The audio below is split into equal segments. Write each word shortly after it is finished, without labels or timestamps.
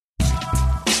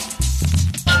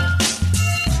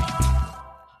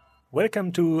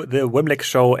Welcome to the Wimlex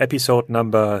Show, episode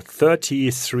number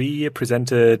 33,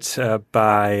 presented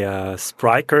by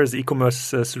Spryker, the e-commerce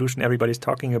solution everybody's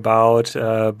talking about,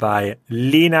 by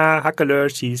Lena Hackeler.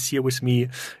 She's here with me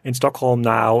in Stockholm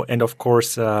now. And of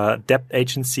course, Debt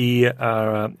Agency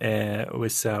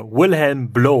with Wilhelm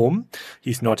Blom.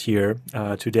 He's not here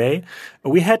today.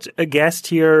 We had a guest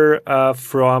here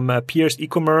from Pierce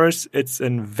e-commerce. It's a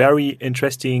very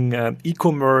interesting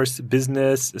e-commerce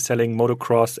business selling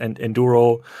motocross and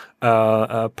enduro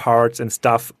parts and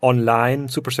stuff online.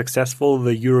 Super successful,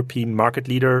 the European market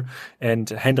leader. And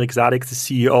Hendrik Zadig, the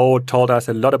CEO, told us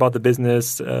a lot about the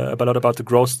business, a lot about the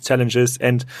growth challenges.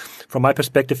 And from my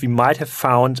perspective, we might have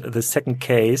found the second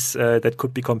case that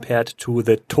could be compared to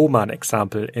the Thomann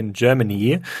example in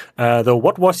Germany. Though,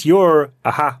 what was your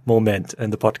aha moment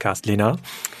in the podcast, Lena?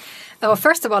 Well,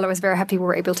 first of all, I was very happy we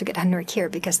were able to get Hendrik here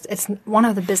because it's one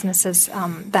of the businesses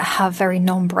that have very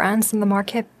known brands in the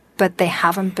market, but they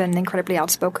haven't been incredibly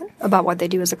outspoken about what they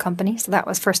do as a company. So that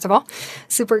was, first of all,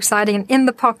 super exciting. And in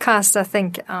the podcast, I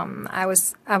think I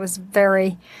was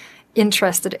very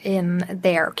interested in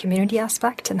their community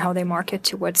aspect and how they market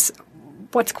towards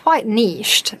what's quite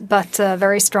niched, but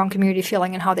very strong community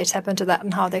feeling, and how they tap into that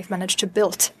and how they've managed to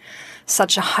build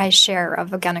such a high share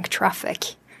of organic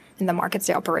traffic in the markets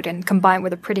they operate in, combined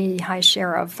with a pretty high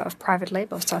share of private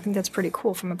labels. So I think that's pretty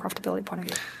cool from a profitability point of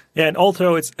view. Yeah, and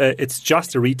also it's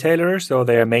just a retailer, so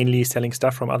they are mainly selling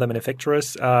stuff from other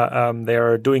manufacturers. They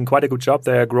are doing quite a good job.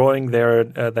 They are growing. They're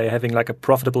having like a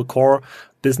profitable core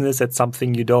business. That's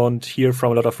something you don't hear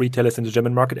from a lot of retailers in the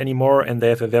German market anymore. And they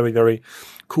have a very, very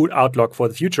cool outlook for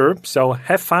the future. So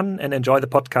have fun and enjoy the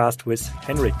podcast with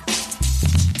Hendrik.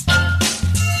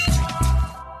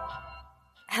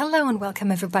 Hello and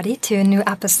welcome everybody to a new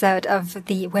episode of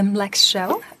the Wimlex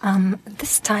Show,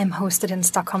 this time hosted in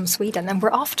Stockholm, Sweden. And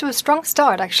we're off to a strong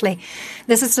start, actually.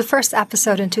 This is the first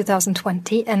episode in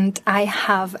 2020, and I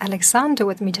have Alexander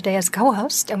with me today as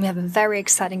co-host, and we have a very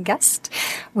exciting guest.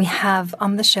 We have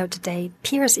on the show today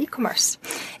Pierce e-commerce.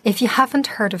 If you haven't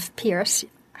heard of Pierce,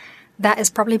 that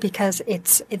is probably because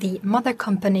it's the mother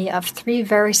company of three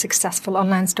very successful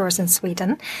online stores in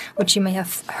Sweden, which you may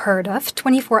have heard of: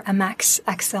 24MX,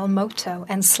 XL Moto,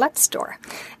 and Sled Store.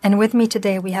 And with me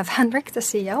today, we have Hendrik, the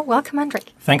CEO. Welcome,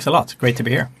 Hendrik. Thanks a lot. Great to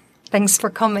be here. Thanks for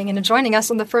coming and joining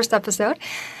us on the first episode.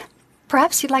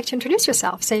 Perhaps you'd like to introduce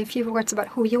yourself, say a few words about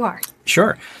who you are.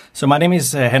 Sure. So my name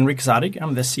is Hendrik Zadig.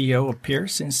 I'm the CEO of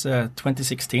Pierce since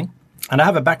 2016. And I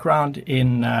have a background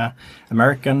in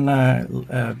American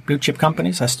blue chip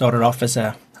companies. I started off as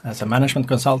a management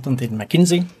consultant in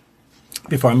McKinsey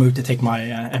before I moved to take my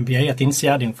MBA at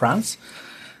INSEAD in France.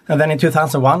 And then in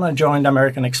 2001, I joined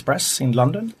American Express in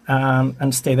London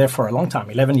and stayed there for a long time,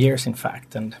 11 years in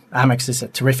fact. And Amex is a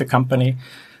terrific company,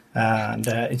 and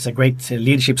it's a great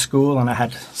leadership school, and I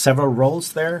had several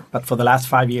roles there. But for the last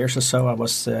 5 years or so, I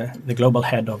was the global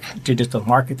head of digital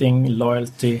marketing,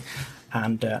 loyalty,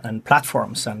 and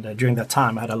platforms. And during that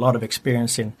time, I had a lot of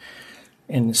experience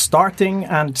in starting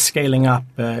and scaling up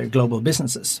global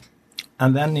businesses.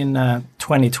 And then in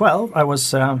 2012, I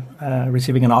was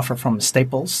receiving an offer from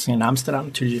Staples in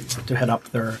Amsterdam to head up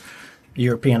their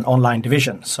European online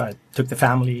division. So I took the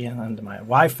family and my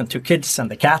wife and 2 kids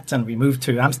and the cat, and we moved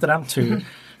to Amsterdam to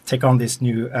take on this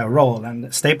new role.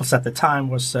 And Staples at the time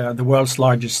was the world's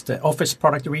largest office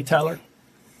product retailer.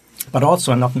 But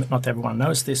also, not everyone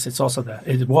knows this, it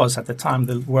was at the time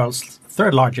the world's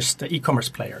third largest e-commerce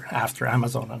player after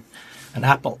Amazon and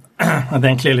Apple. And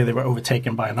then clearly they were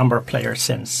overtaken by a number of players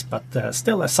since, but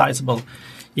still a sizable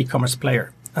e-commerce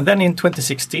player. And then in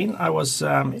 2016, I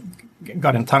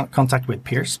got in contact with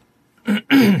Pierce.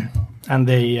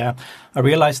 And I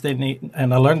realized I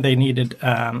learned they needed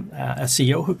a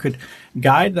CEO who could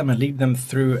guide them and lead them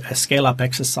through a scale-up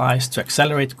exercise to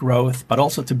accelerate growth, but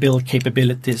also to build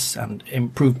capabilities and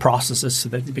improve processes so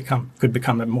that they could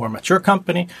become a more mature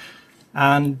company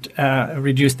and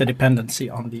reduce the dependency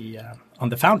on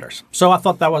the founders. So I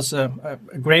thought that was a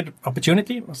great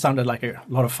opportunity. It sounded like a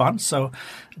lot of fun. So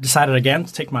I decided again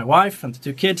to take my wife and the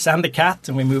 2 kids and the cat,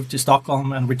 and we moved to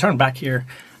Stockholm and returned back here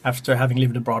after having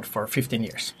lived abroad for 15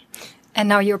 years. And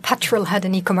now you're petrol head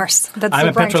in e-commerce. I'm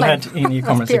a petrol head in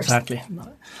e-commerce, exactly.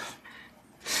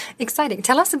 Exciting.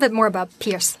 Tell us a bit more about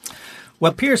Pierce.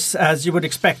 Well, Pierce, as you would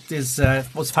expect,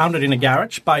 was founded in a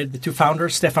garage by the 2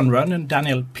 founders, Stefan Rönn and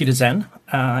Daniel Pedersen,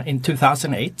 in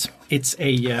 2008. It's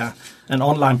an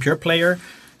online pure player.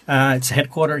 It's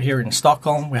headquartered here in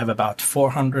Stockholm. We have about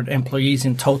 400 employees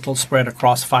in total spread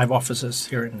across 5 offices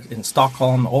here in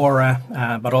Stockholm, Aura,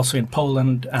 but also in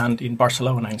Poland and in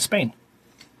Barcelona in Spain.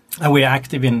 And we are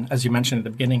active in, as you mentioned at the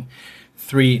beginning,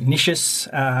 3 niches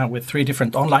with 3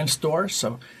 different online stores.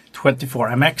 So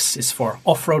 24MX is for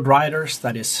off-road riders,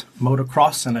 that is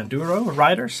motocross and enduro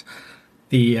riders.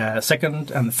 The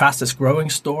second and the fastest growing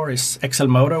store is XL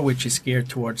Moto, which is geared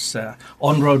towards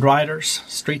on-road riders,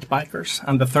 street bikers.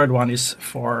 And the third one is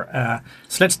for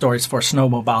sled stores for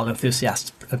snowmobile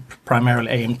enthusiasts,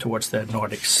 primarily aimed towards the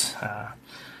Nordics.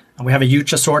 And we have a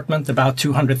huge assortment, about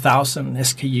 200,000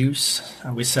 SKUs.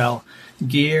 We sell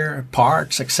gear,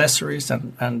 parts, accessories,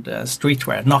 and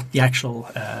streetwear, not the actual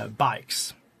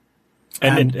bikes.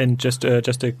 And just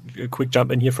a quick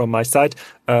jump in here from my side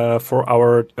for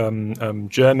our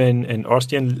German and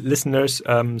Austrian listeners.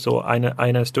 So I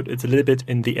understood it's a little bit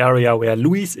in the area where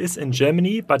Luis is in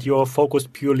Germany, but you're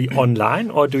focused purely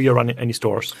online, or do you run any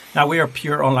stores? Now we are a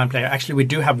pure online player. Actually, we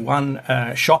do have one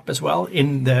shop as well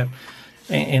in the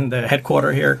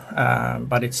headquarter here,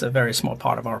 but it's a very small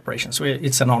part of our operations.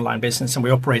 It's an online business, and we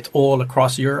operate all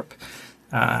across Europe.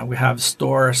 We have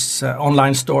stores,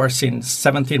 online stores in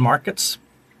 17 markets.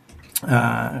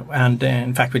 And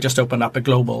in fact, we just opened up a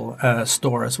global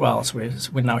store as well. So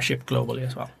we now ship globally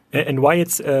as well. And why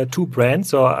it's 2 brands?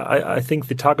 So I think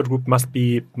the target group must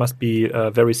be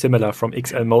very similar from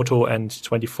XL Moto and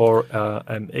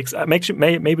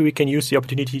 24MX. Maybe we can use the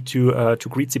opportunity to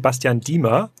greet Sebastian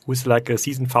Diemer, who's like a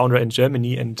seasoned founder in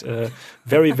Germany and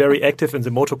very, very active in the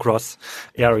motocross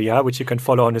area, which you can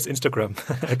follow on his Instagram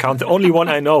account. The only one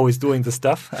I know who's doing this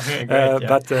stuff. Okay, great,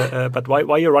 yeah. But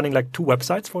why you're running like 2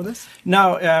 websites for this?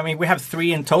 No, I mean, we have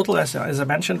 3 in total, as I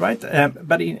mentioned, right?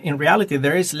 But in reality,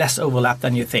 there is less overlap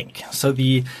than you think. So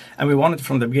and we wanted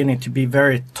from the beginning to be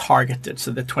very targeted. So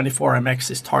the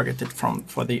 24MX is targeted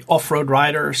for the off-road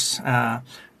riders, the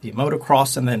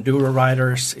motocross and the enduro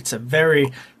riders. It's a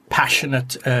very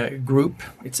passionate group.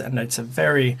 It's a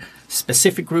very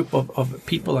specific group of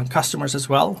people and customers as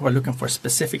well who are looking for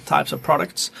specific types of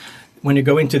products. When you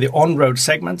go into the on-road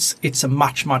segments, it's a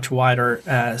much, much wider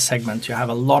segment. You have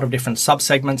a lot of different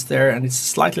sub-segments there, and it's a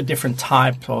slightly different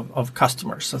type of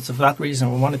customers. So for that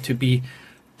reason, we wanted to be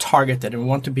targeted, and we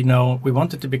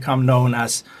wanted to become known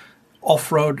as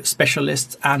off-road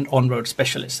specialists and on-road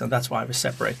specialists, and that's why we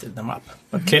separated them up.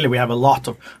 But clearly we have a lot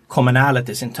of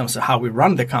commonalities in terms of how we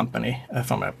run the company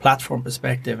from a platform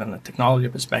perspective and a technology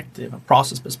perspective, a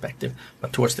process perspective.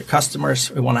 But towards the customers,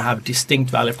 we want to have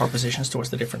distinct value propositions towards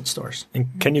the different stores. And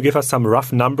can you give us some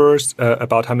rough numbers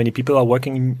about how many people are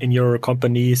working in your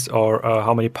companies, or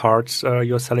how many parts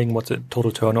you're selling, what the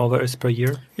total turnover is per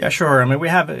year? Yeah, sure. I mean, we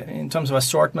have, in terms of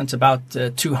assortments, about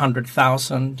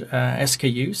 200,000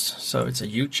 SKUs. So it's a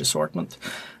huge assortment.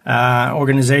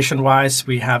 Organization-wise,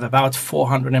 we have about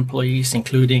 400 employees,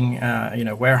 including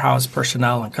warehouse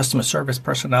personnel and customer service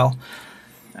personnel.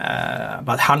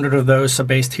 About 100 of those are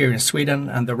based here in Sweden,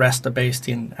 and the rest are based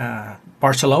in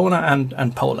Barcelona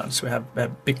and Poland. So we have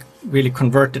really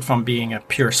converted from being a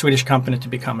pure Swedish company to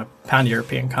become a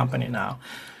pan-European company now.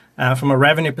 From a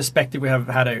revenue perspective, we have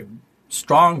had a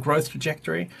strong growth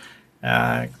trajectory,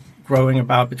 growing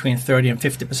about between 30 and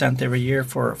 50% every year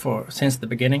for since the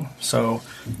beginning. So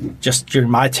just during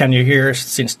my tenure here,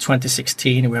 since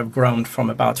 2016, we have grown from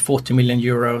about 40 million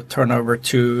euro turnover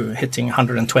to hitting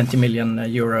 120 million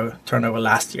euro turnover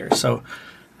last year. So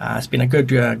it's been a good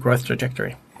growth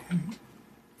trajectory.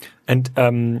 And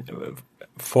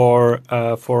for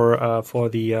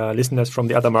the listeners from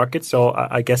the other markets, so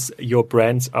I guess your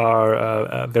brands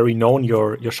are very known.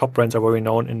 Your shop brands are very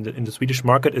known in the Swedish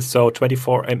market. So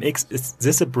 24MX, is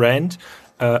this a brand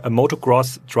a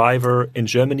motocross driver in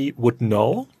Germany would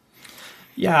know?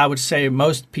 Yeah, I would say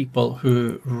most people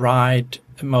who ride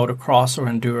motocross or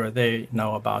enduro, they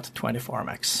know about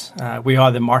 24MX. We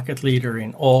are the market leader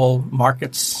in all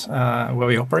markets where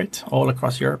we operate, all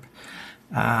across Europe.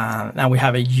 And we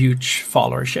have a huge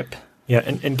followership. Yeah,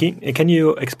 and can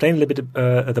you explain a little bit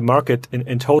the market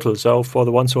in total? So for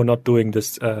the ones who are not doing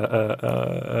this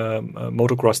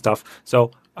motocross stuff,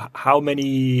 so how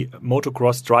many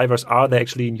motocross drivers are there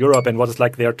actually in Europe, and what is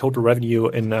like their total revenue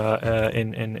in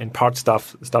part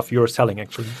stuff you're selling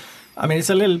actually? I mean, it's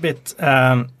a little bit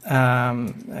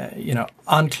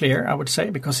unclear, I would say,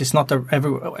 because it's not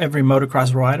every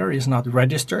motocross rider is not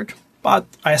registered. But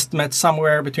I estimate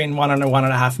somewhere between 1 and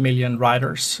 1.5 million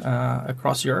riders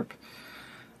across Europe.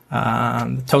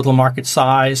 Total market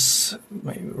size,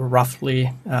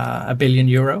 roughly €1 billion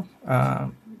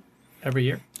every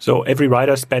year. So every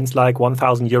rider spends like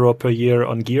 €1,000 per year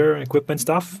on gear, equipment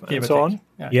stuff, and so on?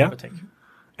 Yeah.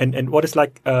 And what is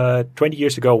like 20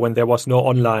 years ago when there was no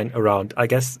online around? I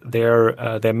guess their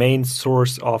main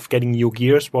source of getting new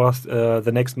gears was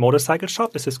the next motorcycle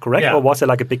shop. Is this correct? Yeah. Or was it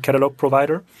like a big catalog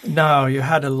provider? No, you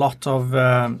had a lot of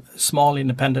small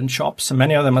independent shops, and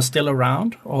many of them are still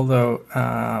around, although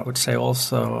I would say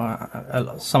also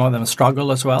some of them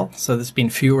struggle as well. So there's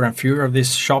been fewer and fewer of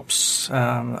these shops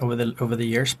over the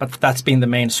years, but that's been the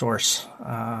main source.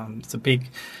 It's a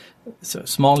big,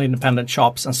 small independent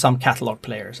shops and some catalog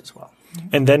players as well.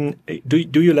 And then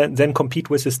do you then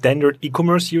compete with the standard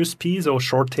e-commerce USPs or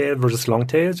short tail versus long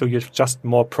tail? So you have just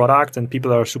more products and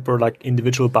people are super like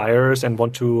individual buyers and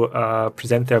want to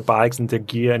present their bikes and their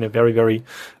gear in a very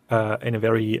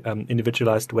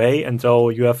individualized way. And so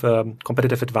you have a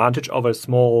competitive advantage over a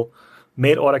small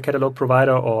mail order catalog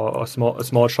provider or a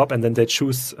small shop, and then they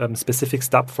choose specific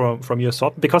stuff from your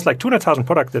assortment, because like 200,000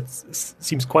 products, that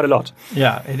seems quite a lot.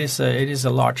 Yeah, it is a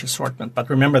large assortment, but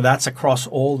remember that's across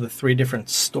all the 3 different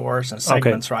stores and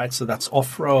segments, right? So that's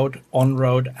off-road,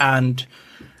 on-road, and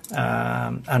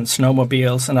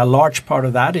snowmobiles, and a large part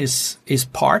of that is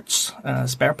parts,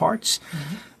 spare parts.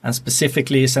 Mm-hmm. And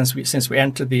specifically, since we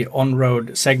entered the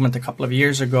on-road segment a couple of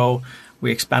years ago,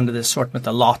 we expanded the assortment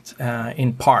a lot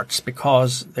in parts,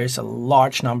 because there's a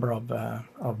large number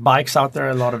of bikes out there,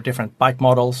 a lot of different bike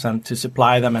models, and to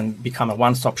supply them and become a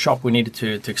one-stop shop, we needed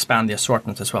to expand the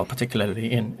assortment as well,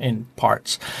 particularly in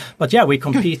parts. But yeah, we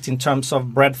compete in terms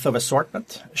of breadth of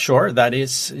assortment. Sure, that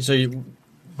is, so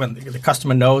when the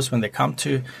customer knows when they come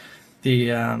to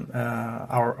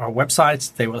our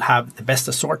websites, they will have the best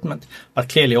assortment, but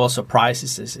clearly also price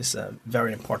is a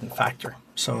very important factor.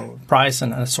 So price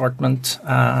and assortment,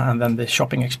 and then the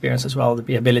shopping experience as well,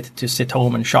 the ability to sit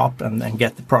home and shop and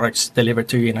get the products delivered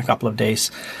to you in a couple of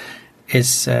days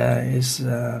is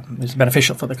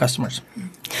beneficial for the customers.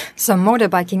 So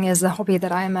motorbiking is a hobby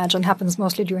that I imagine happens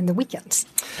mostly during the weekends.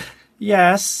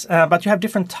 Yes, but you have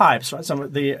different types, right? Some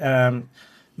of the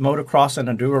motocross and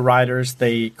enduro riders,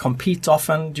 they compete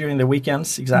often during the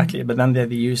weekends, exactly, mm-hmm. But then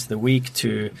they use the week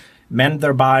to mend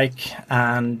their bike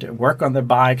and work on their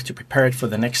bike to prepare it for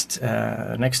the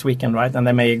next weekend, right? And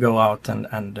they may go out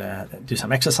and do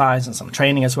some exercise and some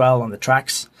training as well on the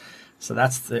tracks. So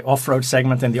that's the off-road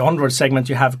segment. And the on-road segment,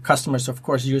 you have customers, of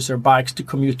course, use their bikes to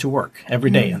commute to work every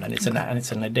day, and then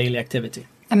it's a daily activity.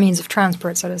 A means of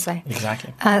transport, so to say.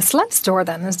 Exactly. Sled Store,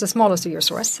 then, is the smallest of your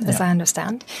stores, as I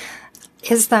understand.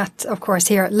 Is that, of course,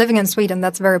 here, living in Sweden,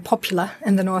 that's very popular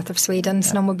in the north of Sweden,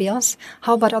 snowmobiles.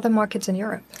 How about other markets in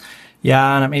Europe?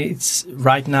 Yeah, and I mean,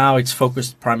 right now it's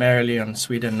focused primarily on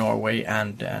Sweden, Norway,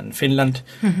 and Finland.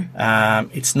 Mm-hmm.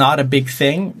 It's not a big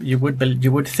thing. You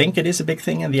would think it is a big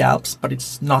thing in the Alps, but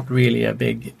it's not really a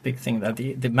big thing. That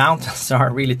the mountains are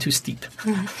really too steep.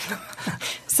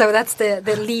 So that's the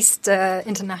least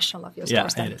international of your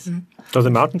stores. Yeah, it is. Mm-hmm. So the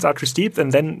mountains are too steep,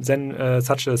 and then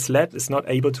such a sled is not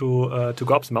able to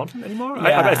go up the mountain anymore.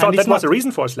 Yeah, I thought that was a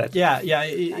reason for a sled. Yeah,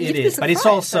 it is, but it's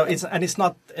also it's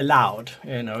not allowed.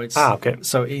 You know, it's okay.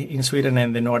 So in Sweden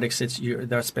and the Nordics,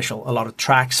 there's a lot of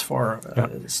tracks for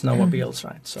snowmobiles,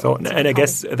 right? So and I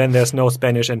guess then there's no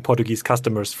Spanish and Portuguese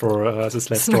customers for the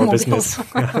sled store business.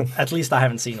 At least I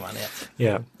haven't seen one yet.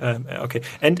 Yeah. Okay.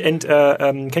 And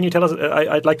can you tell us?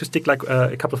 I'd like to stick like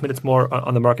a couple of minutes more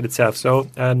on the market itself. So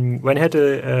when I had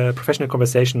a professional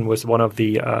conversation with one of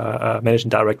the managing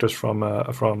directors from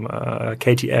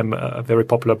KTM, a very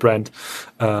popular brand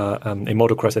in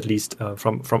motocross, at least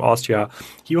from Austria,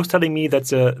 he was telling me that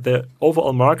the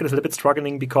overall market is a little bit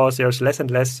struggling because there's less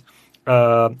and less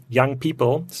young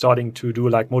people starting to do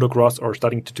like motocross or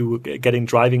starting to do getting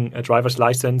a driver's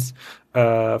license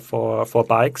for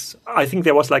bikes. I think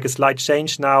there was like a slight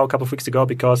change now a couple of weeks ago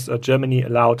because Germany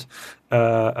allowed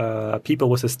people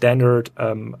with a standard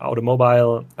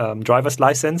automobile driver's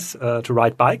license to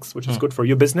ride bikes, which is good for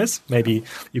your business. Maybe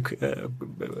you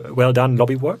well done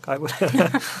lobby work, I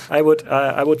would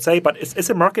I would say. But is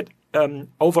the market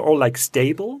overall like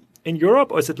stable in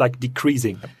Europe, or is it like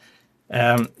decreasing?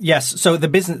 Yes. So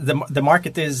the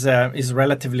market is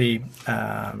relatively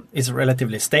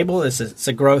stable. It's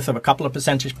a growth of a couple of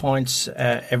percentage points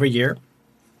every year.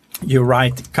 You're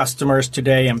right. Customers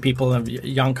today and people,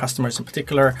 young customers in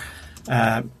particular,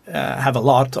 have a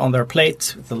lot on their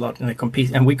plate. With a lot,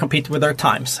 and we compete with their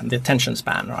times and the attention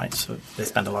span, right? So they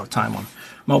spend a lot of time on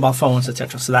mobile phones,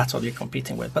 etc. So that's what you're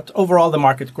competing with. But overall, the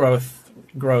market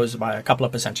grows by a couple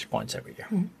of percentage points every year.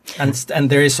 Mm. And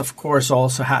there is, of course,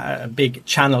 also a big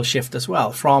channel shift as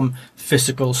well from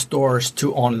physical stores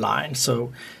to online.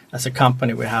 So as a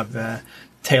company, we have a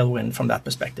tailwind from that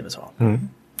perspective as well. Mm.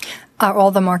 Are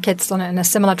all the markets in a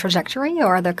similar trajectory,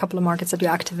 or are there a couple of markets that you're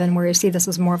active in where you see this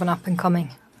as more of an up and coming?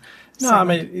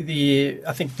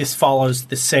 I think this follows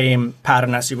the same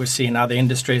pattern as you would see in other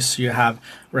industries. You have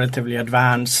relatively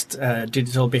advanced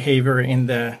digital behavior in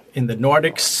the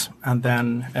Nordics, and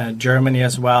then Germany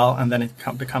as well, and then it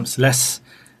becomes less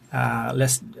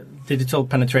digital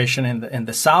penetration in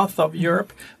the south of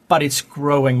Europe, but it's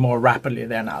growing more rapidly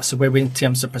there now. So in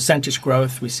terms of percentage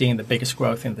growth, we're seeing the biggest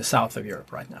growth in the south of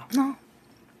Europe right now. No.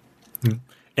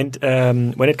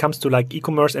 And when it comes to like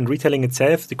e-commerce and retailing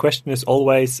itself, the question is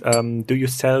always, do you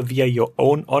sell via your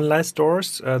own online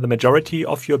stores, the majority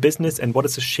of your business, and what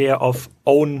is the share of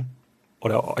own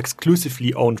or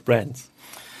exclusively owned brands?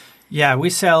 Yeah, we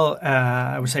sell,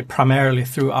 I would say, primarily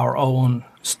through our own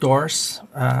stores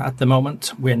at the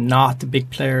moment. We're not a big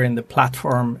player in the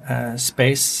platform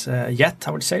space yet,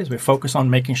 I would say. We focus on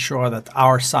making sure that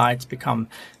our sites become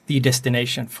the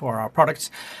destination for our products.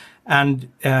 And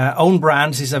own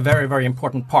brands is a very, very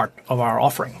important part of our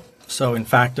offering. So, in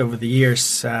fact, over the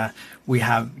years, we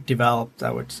have developed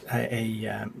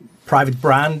a private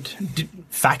brand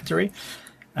factory.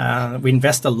 We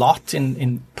invest a lot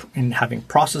in having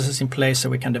processes in place so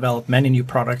we can develop many new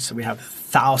products. We have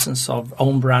thousands of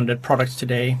own branded products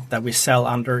today that we sell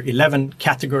under 11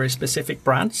 category specific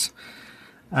brands.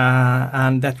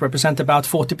 And that represent about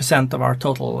 40% of our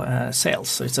total sales.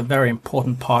 So it's a very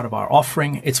important part of our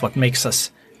offering. It's what makes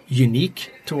us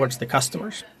unique towards the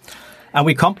customers. And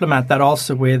we complement that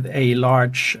also with a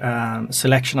large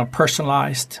selection of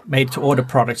personalized made-to-order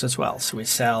products as well. So we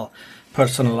sell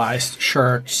personalized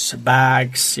shirts,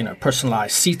 bags,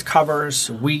 personalized seat covers,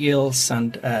 wheels,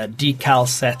 and decal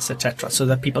sets, etc., so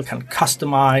that people can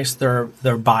customize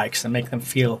their bikes and make them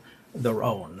feel their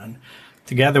own. And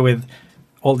together with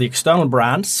all the external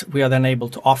brands, we are then able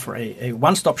to offer a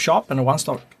one-stop shop and a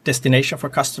one-stop destination for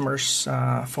customers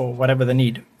for whatever they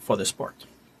need for the sport.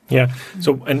 Yeah.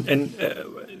 So, and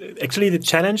actually, the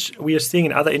challenge we are seeing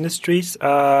in other industries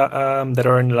that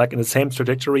are in the same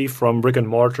trajectory from brick and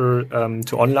mortar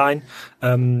to online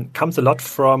comes a lot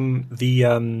from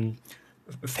the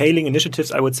failing initiatives,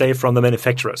 I would say, from the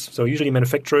manufacturers. So usually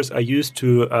manufacturers are used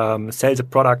to sell the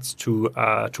products to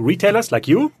retailers like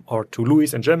you, or to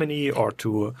Louis in Germany, or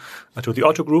to the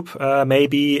Otto Group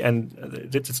maybe, and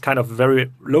it's kind of very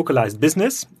localized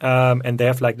business, and they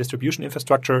have like distribution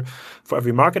infrastructure for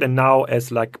every market. And now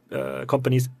as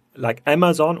companies like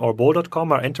Amazon or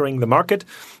Bol.com are entering the market,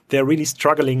 they're really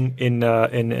struggling in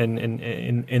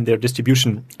their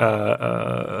distribution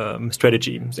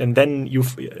strategy. And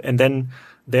then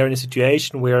they're in a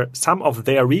situation where some of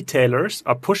their retailers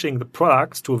are pushing the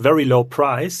products to a very low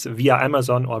price via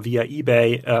Amazon or via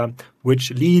eBay,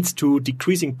 which leads to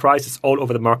decreasing prices all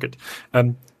over the market.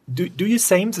 Do you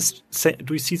see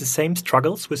the same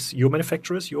struggles with your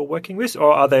manufacturers you're working with,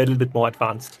 or are they a little bit more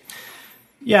advanced?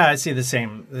 Yeah, I see the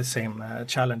same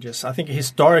challenges. I think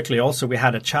historically also we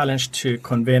had a challenge to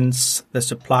convince the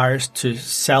suppliers to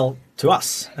sell to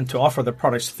us and to offer the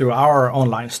products through our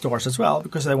online stores as well,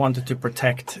 because they wanted to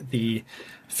protect the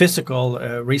physical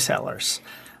resellers.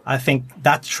 I think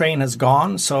that train has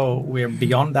gone, so we're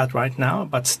beyond that right now.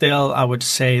 But still, I would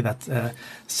say that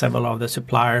several of the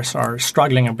suppliers are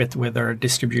struggling a bit with their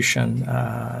distribution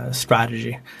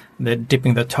strategy. They're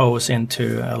dipping their toes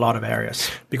into a lot of areas.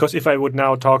 Because if I would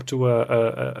now talk to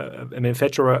a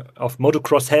manufacturer of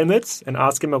motocross helmets and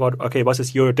ask him about, okay, what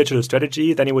is your digital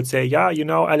strategy? Then he would say, yeah,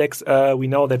 Alex, we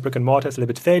know that brick and mortar is a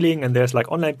little bit failing and there's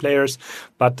like online players.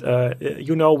 But,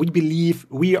 we believe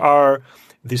we are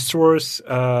the source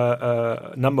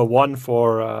number one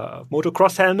for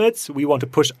motocross helmets. We want to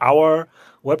push our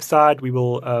website. We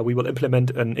will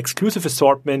implement an exclusive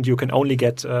assortment. You can only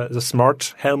get the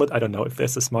smart helmet. I don't know if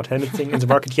there's a smart helmet thing in the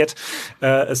market yet.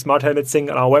 A smart helmet thing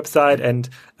on our website, and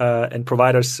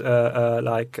providers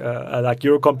like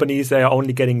Euro companies, they are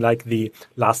only getting like the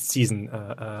last season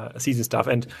stuff.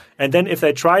 And then if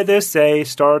they try this, they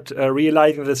start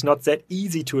realizing that it's not that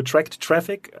easy to attract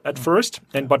traffic at first.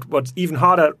 But what's even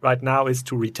harder right now is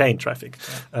to retain traffic.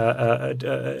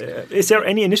 Is there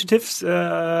any initiatives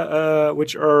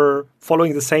which are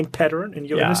following the same pattern in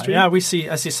your industry? Yeah, I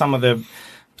see some of the,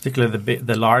 particularly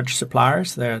the large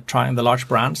suppliers, the large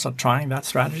brands are trying that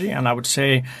strategy, and I would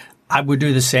say I would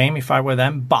do the same if I were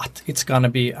them. But it's going to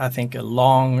be, I think, a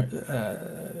long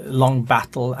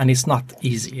battle, and it's not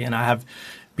easy. And I have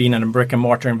been in a brick and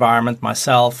mortar environment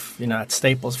myself, at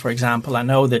Staples, for example. I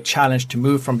know the challenge to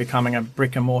move from becoming a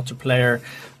brick and mortar player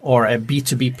or a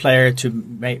B2B player to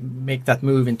make that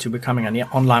move into becoming an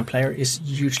online player is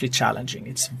hugely challenging.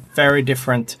 It's very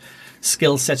different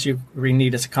skill sets you really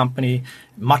need as a company,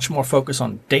 much more focus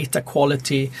on data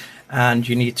quality, and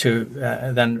you need to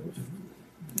then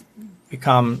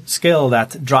become skilled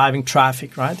at driving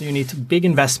traffic, right? You need big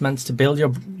investments to build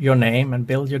your name and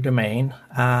build your domain.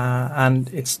 And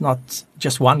it's not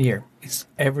just 1 year, it's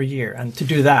every year. And to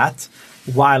do that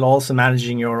while also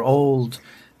managing your old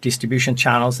distribution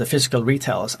channels, the physical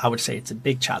retailers, I would say it's a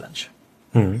big challenge.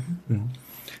 Mm-hmm.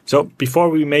 So before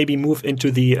we maybe move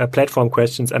into the platform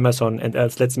questions, Amazon and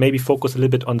else, let's maybe focus a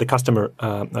little bit on the customer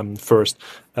first.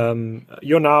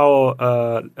 You're now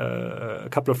a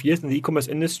couple of years in the e-commerce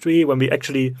industry. When we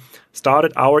actually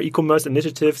started our e-commerce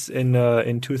initiatives in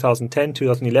 2010,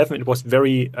 2011, it was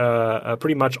very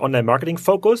pretty much online marketing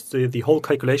focused. The whole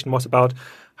calculation was about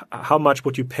how much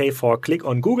would you pay for a click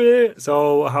on Google?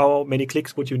 So how many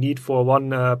clicks would you need for one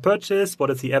purchase? What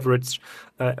is the average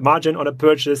margin on a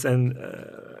purchase? And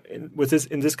in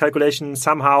this calculation,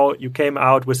 somehow you came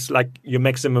out with like your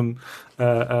maximum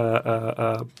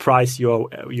price you're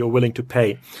willing to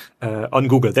pay on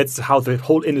Google. That's how the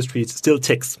whole industry still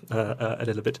ticks a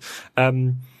little bit.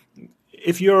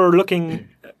 If you're looking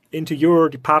into your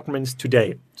departments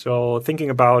today, so thinking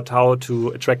about how to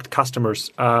attract customers,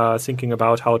 thinking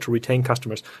about how to retain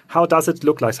customers, how does it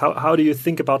look like? How do you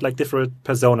think about like different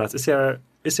personas?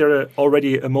 Is there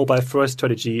already a mobile first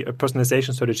strategy, a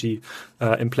personalization strategy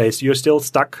in place? You're still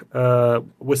stuck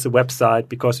with the website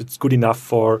because it's good enough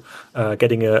for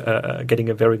getting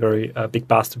a very very big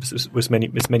basket with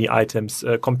many items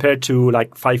compared to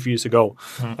like 5 years ago,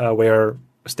 where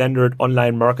standard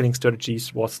online marketing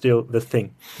strategies was still the thing.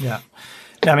 Yeah,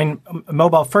 I mean,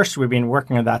 mobile first, we've been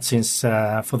working on that since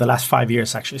for the last 5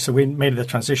 years, actually. So we made the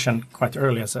transition quite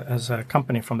early as a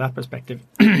company from that perspective.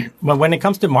 Well, when it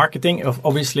comes to marketing,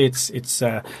 obviously it's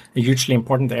a hugely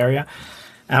important area.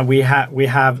 And we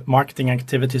have marketing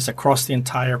activities across the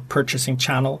entire purchasing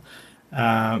channel,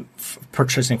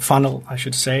 purchasing funnel, I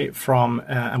should say,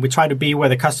 and we try to be where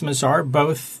the customers are,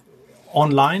 both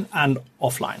online and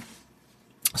offline.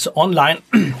 So online,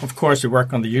 of course, we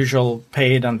work on the usual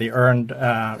paid and the earned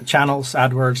channels,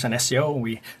 AdWords and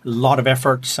SEO. A lot of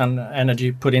efforts and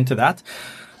energy put into that.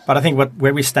 But I think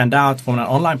where we stand out from an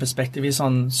online perspective is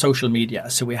on social media.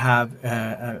 So we have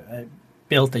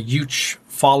built a huge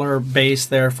follower base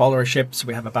there, followership. So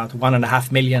we have about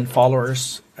 1.5 million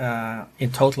followers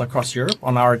in total across Europe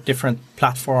on our different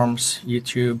platforms,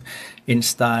 YouTube,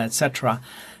 Insta, etc.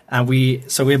 And we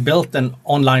built an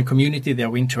online community that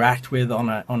we interact with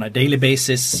on a daily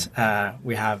basis.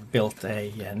 We have built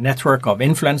a network of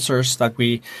influencers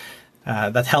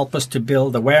that help us to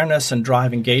build awareness and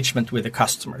drive engagement with the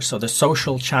customers. So the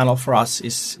social channel for us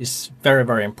is very,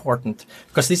 very important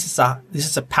because this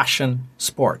is a passion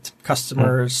sport.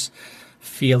 Customers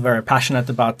feel very passionate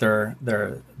about their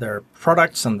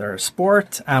products and their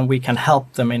sport, and we can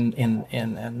help them in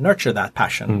nurture that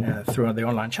passion through the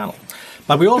online channel.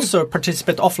 But we also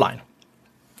participate offline.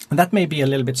 And that may be a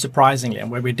little bit surprisingly,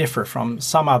 and where we differ from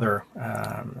some other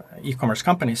e-commerce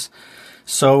companies.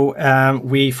 So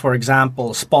we, for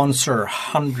example, sponsor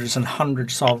hundreds and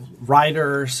hundreds of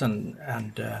riders and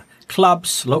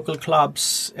clubs, local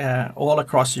clubs, all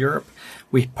across Europe.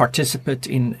 We participate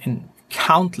in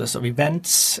countless of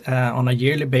events on a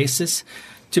yearly basis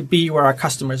to be where our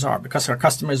customers are, because our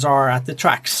customers are at the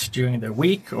tracks during the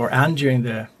week and during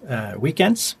the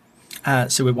weekends.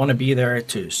 So we want to be there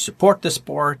to support the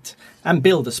sport and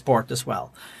build the sport as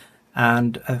well.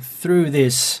 And through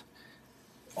this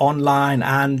online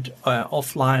and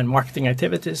offline marketing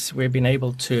activities, we've been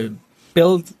able to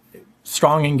build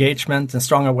strong engagement and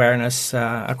strong awareness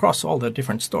across all the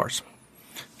different stores.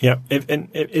 Yeah,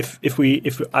 if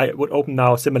I would open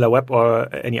now SimilarWeb or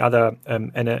any other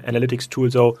analytics tool,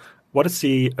 so what is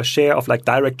the share of like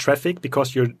direct traffic,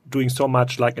 because you're doing so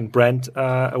much like in brand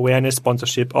awareness,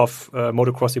 sponsorship of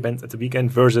motocross events at the weekend,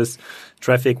 versus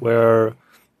traffic where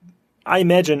I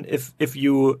imagine if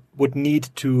you would need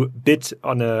to bid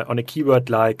on a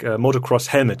keyword like motocross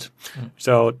helmet,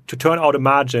 so to turn out a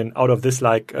margin out of this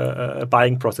like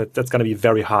buying process, that's going to be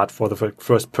very hard for the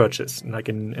first purchase. Like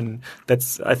in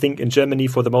that's, I think in Germany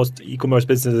for the most e-commerce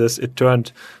businesses, it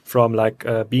turned from like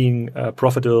being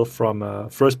profitable from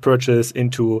first purchase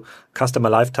into customer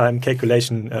lifetime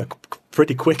calculation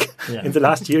pretty quick in the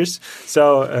last years.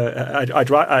 So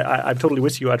I'm totally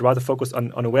with you. I'd rather focus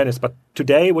on awareness. But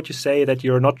today, would you say that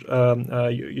you're not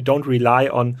you don't rely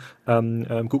on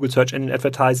Google search engine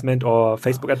advertisement or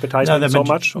Facebook advertisement so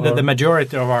much? The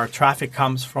majority of our traffic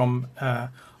comes from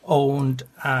owned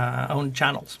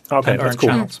channels. Okay, that's cool.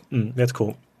 Channels. That's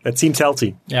cool. That seems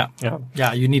healthy. Yeah.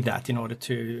 You need that in order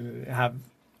to have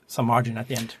some margin at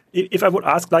the end. If I would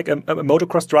ask like a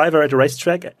motocross driver at a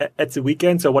racetrack at the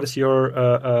weekend, so what is your,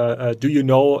 do you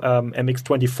know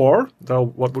MX24? So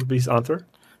what would be his answer?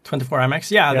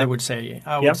 24MX, they would say.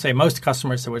 I would say most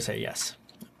customers, they would say yes.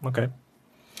 Okay,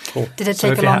 cool. Did it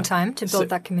take a long time to build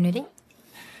that community?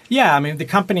 Yeah, I mean, the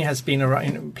company has been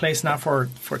in place now for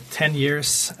 10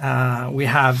 years. We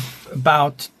have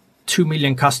about 2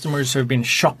 million customers who have been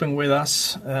shopping with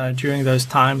us during those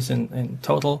times in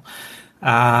total.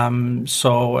 And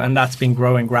that's been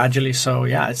growing gradually. So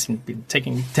it's been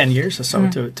taking 10 years or so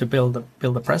to build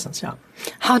a presence. Yeah.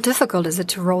 How difficult is it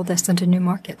to roll this into new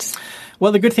markets?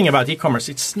 Well, the good thing about e-commerce,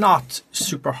 it's not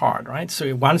super hard, right?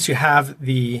 So once you have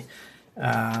the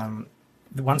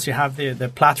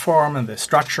platform and the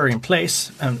structure in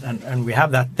place, and we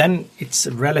have that, then it's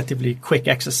a relatively quick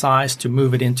exercise to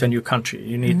move it into a new country.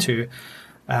 You need to.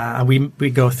 We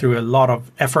go through a lot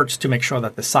of efforts to make sure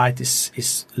that the site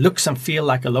is looks and feel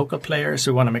like a local player.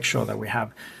 So we want to make sure that we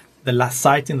have the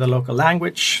site in the local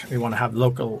language. We want to have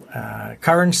local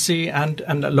currency and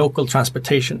a local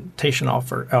transportation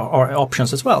offer or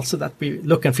options as well, so that we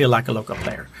look and feel like a local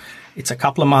player. It's a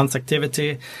couple of months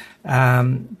activity,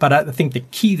 but I think the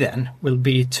key then will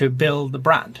be to build the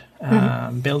brand,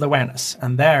 build awareness,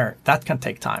 and that can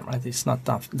take time, right? It's not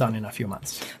done in a few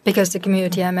months. Because the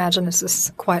community, I imagine,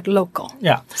 is quite local.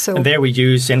 Yeah, and there we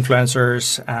use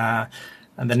influencers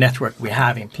and the network we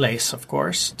have in place, of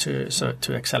course,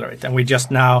 to accelerate. And we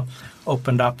just now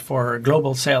opened up for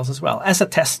global sales as well, as a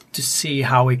test to see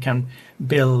how we can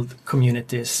build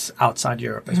communities outside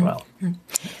Europe as well.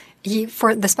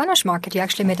 For the Spanish market, you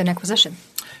actually made an acquisition.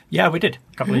 Yeah, we did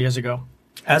a couple of years ago,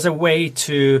 as a way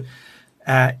to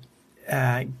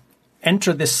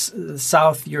enter this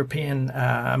South European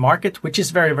market, which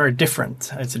is very, very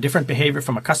different. It's a different behavior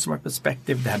from a customer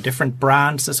perspective. They have different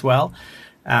brands as well.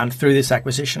 And through this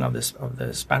acquisition of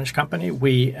the Spanish company,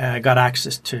 we got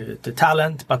access to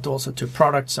talent, but also to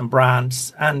products and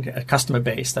brands and a customer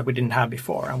base that we didn't have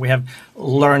before. And we have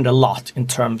learned a lot in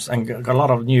terms and got a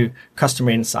lot of new customer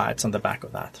insights on the back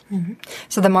of that.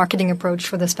 So the marketing approach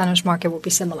for the Spanish market will be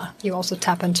similar. You also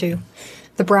tap into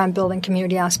the brand building,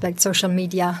 community aspect, social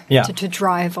media to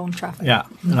drive own traffic. Yeah,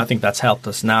 and I think that's helped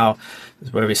us now.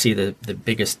 Where we see the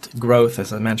biggest growth,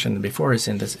 as I mentioned before, is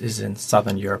in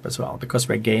Southern Europe as well, because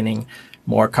we're gaining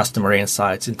more customer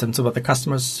insights in terms of what the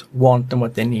customers want and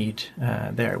what they need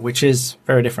there, which is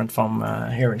very different from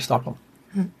here in Stockholm.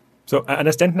 So I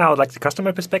understand now, like the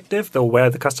customer perspective, though, where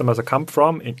the customers are come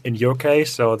from in your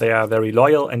case. So they are very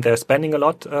loyal and they're spending a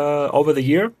lot over the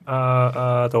year,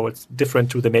 though it's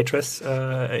different to the mattress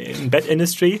in bed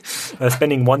industry,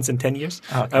 spending once in 10 years,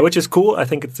 which is cool. I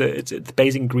think it's the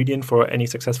basic ingredient for any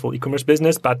successful e-commerce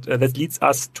business. But that leads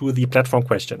us to the platform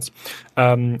questions.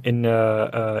 In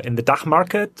the DACH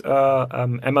market,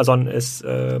 Amazon is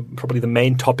probably the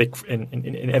main topic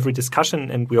in every discussion,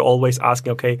 and we're always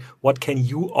asking, okay, what can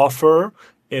you offer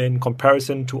in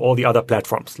comparison to all the other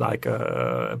platforms like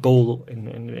Bol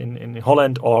in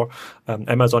Holland or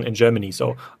Amazon in Germany?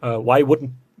 So why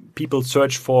wouldn't people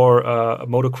search for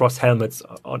motocross helmets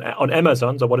on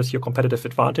Amazon? So what is your competitive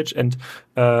advantage? And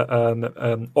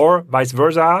or vice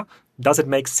versa? Does it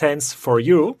make sense for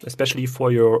you, especially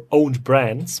for your own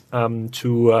brands,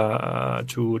 to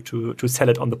sell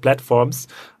it on the platforms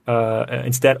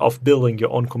instead of building your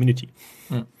own community?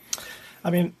 I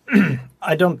mean,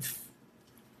 I don't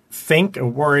think or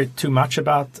worry too much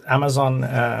about Amazon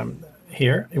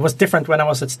here. It was different when I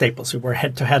was at Staples. We were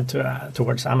head-to-head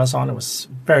towards Amazon. It was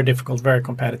very difficult, very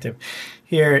competitive.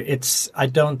 Here,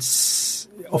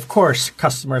 of course,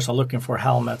 customers are looking for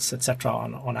helmets, etc.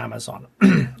 on Amazon.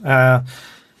 And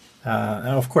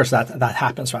of course, that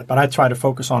happens, right? But I try to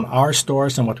focus on our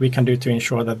stores and what we can do to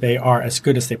ensure that they are as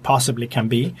good as they possibly can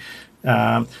be.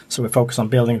 So we focus on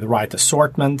building the right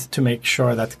assortment to make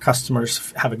sure that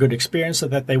customers have a good experience so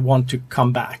that they want to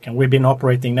come back. And we've been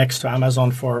operating next to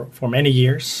Amazon for many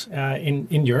years in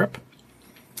Europe,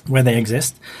 where they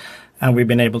exist. And we've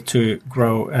been able to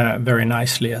grow very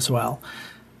nicely as well.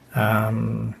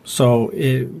 Do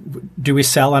we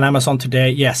sell on Amazon today?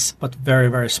 Yes, but very,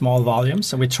 very small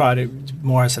volumes. And we try to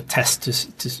more as a test to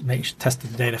test the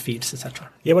data feeds, etc.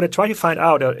 Yeah, what I try to find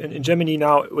out in Germany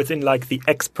now, within like the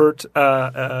expert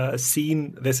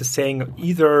scene, there's a saying: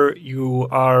 either you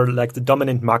are like the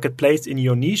dominant marketplace in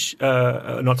your niche,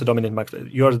 not the dominant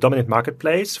market. You are the dominant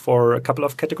marketplace for a couple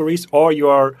of categories, or you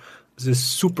are this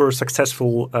super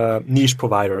successful niche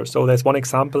provider. So there's one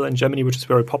example in Germany which is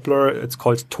very popular. It's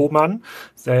called Thomann.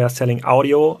 They are selling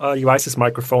audio devices,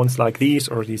 microphones like these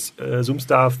or these Zoom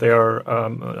stuff. They are,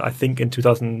 I think in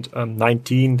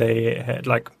 2019, they had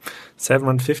like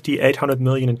 750, 800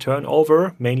 million in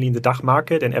turnover, mainly in the DACH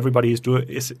market, and everybody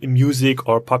is in music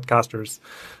or podcasters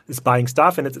is buying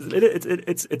stuff, and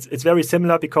it's very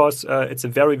similar because it's a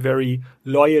very, very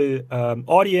loyal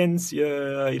audience.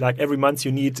 Like every month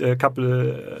you need a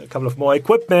couple of more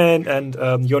equipment,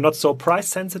 and you're not so price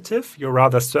sensitive. You're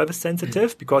rather service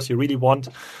sensitive because you really want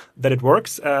that it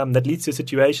works. That leads to a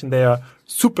situation they are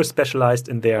super specialized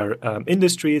in their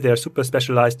industry. They're super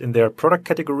specialized in their product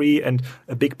category, and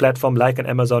a big platform like an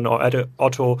Amazon or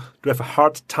Otto do have a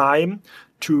hard time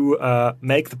to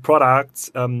make the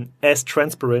products as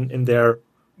transparent in their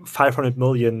 500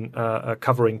 million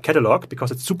covering catalog,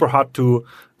 because it's super hard to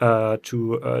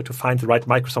find the right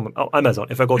microphone on Amazon.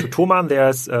 If I go to Thomann,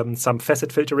 there's some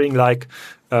facet filtering, like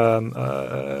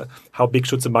how big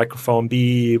should the microphone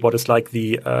be? What is like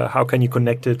the how can you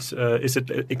connect it? Is it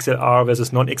XLR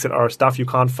versus non-XLR stuff you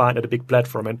can't find at a big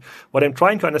platform? And what I'm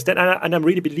trying to understand, and I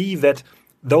really believe that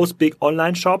those big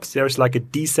online shops, there's like a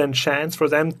decent chance for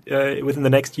them within the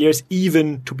next years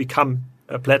even to become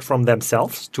a platform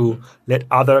themselves, to let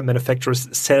other manufacturers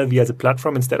sell via the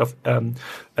platform instead of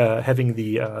having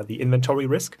the inventory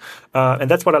risk.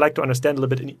 And that's what I like to understand a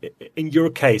little bit in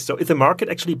your case. So is the market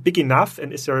actually big enough,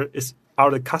 and are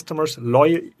the customers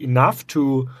loyal enough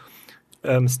to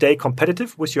stay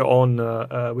competitive with your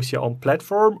own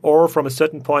platform, or from a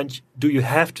certain point do you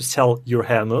have to sell your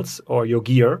helmets or your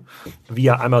gear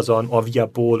via Amazon or via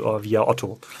Bol or via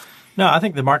Otto? No, I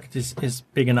think the market is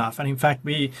big enough, and in fact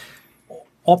we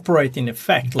operate in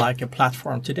effect like a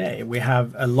platform today. We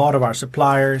have a lot of our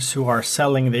suppliers who are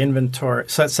selling the inventory,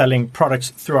 selling products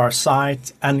through our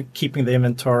site and keeping the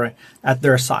inventory at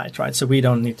their site, right? So we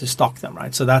don't need to stock them,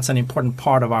 right? So that's an important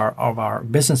part of our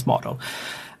business model.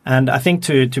 And I think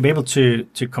to be able to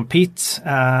compete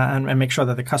and make sure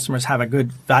that the customers have a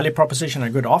good value proposition, a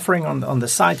good offering on the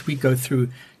site, we go through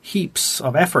heaps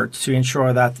of effort to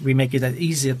ensure that we make it as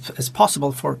easy as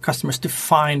possible for customers to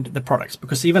find the products.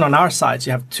 Because even on our sites,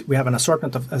 we have an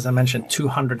assortment of, as I mentioned,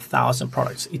 200,000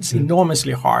 products. It's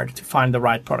enormously hard to find the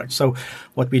right product. So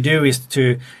what we do is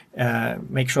to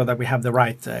make sure that we have the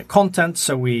right content.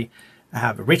 So we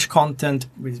have rich content.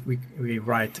 We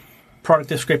write product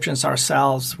descriptions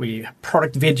ourselves. We have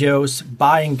product videos,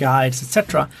 buying guides,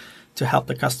 etc., to help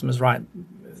the customers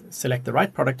select the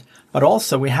right product. But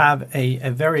also we have a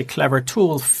very clever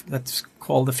tool that's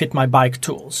called the Fit My Bike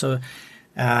tool. So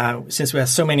since we have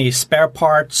so many spare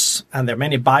parts and there are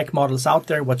many bike models out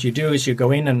there, what you do is you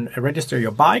go in and register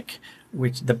your bike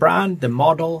with the brand, the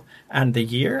model, and the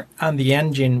year, and the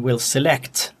engine will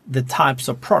select the types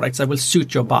of products that will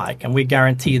suit your bike, and we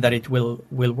guarantee that it will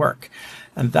work.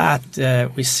 And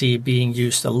that we see being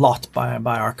used a lot by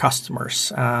our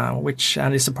customers, and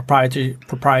it's a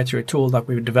proprietary tool that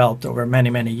we've developed over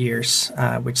many years,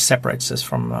 which separates us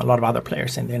from a lot of other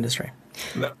players in the industry.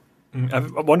 I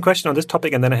have one question on this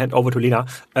topic, and then I hand over to Lena.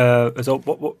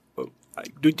 So,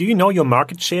 do you know your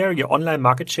market share, your online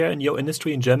market share in your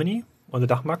industry in Germany on the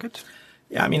DACH market?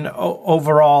 Yeah, I mean,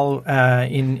 overall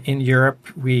in Europe,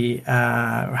 we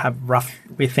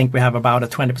think we have about a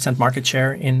 20% market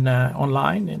share in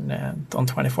online on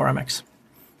 24MX.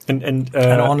 And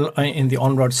in the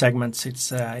on-road segments,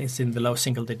 it's in the low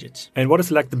single digits. And what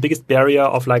is like the biggest barrier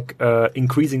of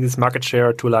increasing this market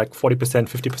share to like 40%,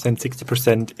 50%,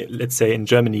 60%, let's say in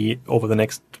Germany over the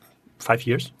next 5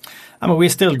 years? I mean, we're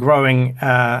still growing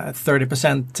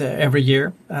 30% every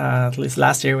year. At least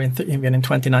last year, even in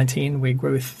 2019, we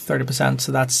grew 30%.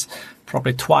 So that's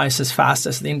probably twice as fast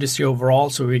as the industry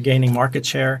overall. So we're gaining market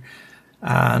share.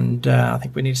 And I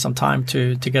think we need some time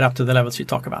to get up to the levels you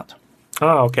talk about.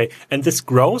 Oh, okay. And this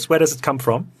growth, where does it come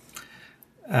from?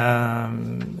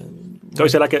 So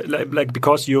is it like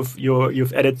because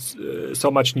you've added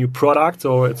so much new products,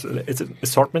 or it's an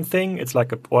assortment thing? It's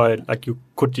like you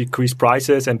could decrease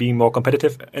prices and being more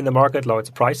competitive in the market, like it's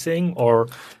a price thing, or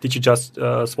did you just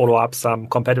swallow up some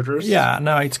competitors? Yeah,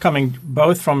 no, it's coming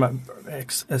both from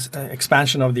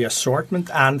expansion of the assortment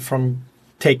and from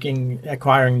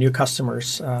acquiring new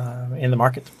customers in the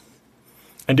market.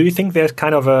 And do you think there's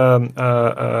kind of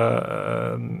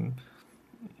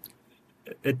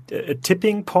a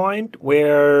tipping point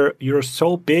where you're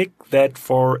so big that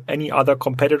for any other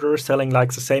competitor selling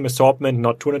like the same assortment,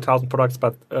 not 200,000 products,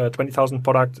 but 20,000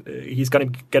 products, he's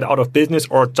going to get out of business,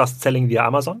 or just selling via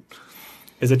Amazon?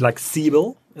 Is it like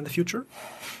seeable in the future?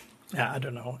 Yeah, I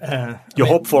don't know.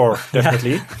 Hope for,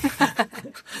 definitely.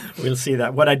 We'll see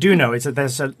that. What I do know is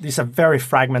that these are very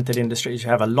fragmented industries. You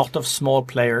have a lot of small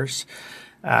players,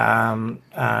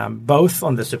 both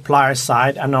on the supplier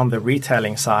side and on the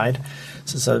retailing side.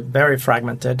 So it's very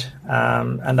fragmented,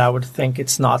 and I would think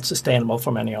it's not sustainable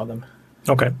for many of them.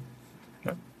 Okay.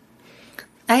 Yeah.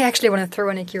 I actually want to throw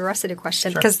in a curiosity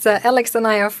question because Alex and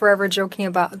I are forever joking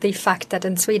about the fact that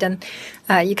in Sweden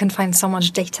you can find so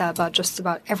much data about just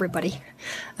about everybody,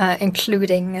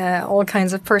 including all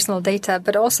kinds of personal data.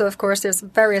 But also, of course, there's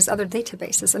various other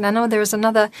databases. And I know there's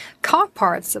another car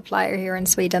parts supplier here in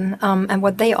Sweden. And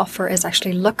what they offer is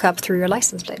actually look up through your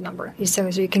license plate number. So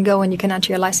you can go and you can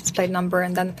enter your license plate number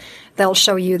and then they'll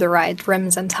show you the right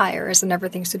rims and tires and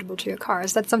everything suitable to your car.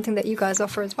 Is that something that you guys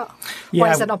offer as well? Yeah.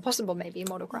 Or is that not possible maybe in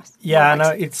motocross? Yeah, no,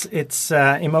 it's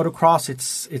in motocross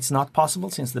it's not possible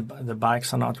since the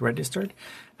bikes are not registered.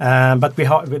 But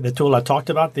the tool I talked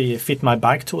about, the Fit My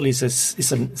Bike tool, is a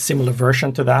similar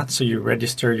version to that. So you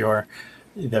register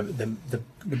the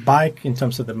bike in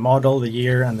terms of the model, the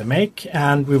year, and the make,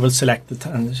 and we will select it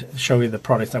and show you the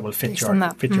products that will fit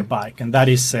your bike. And that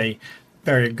is a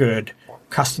very good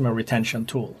customer retention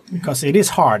tool because it is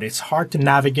hard. It's hard to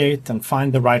navigate and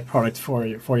find the right product for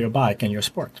your bike and your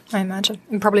sport. I imagine.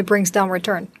 It probably brings down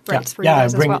return rates for you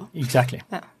guys as well. Exactly.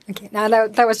 Yeah. Okay. Now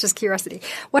that was just curiosity.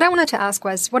 What I wanted to ask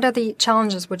was, what are the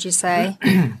challenges, would you say?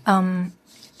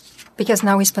 Because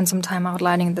now we spent some time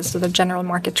outlining the sort of general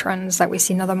market trends that we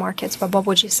see in other markets, but what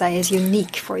would you say is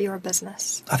unique for your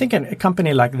business? I think a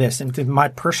company like this, and my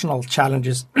personal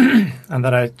challenges and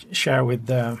that I share with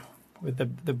the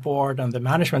board and the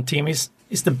management team is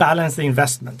to balance the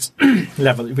investments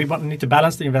level. We need to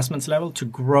balance the investments level to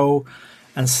grow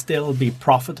and still be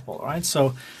profitable, right?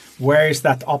 So where is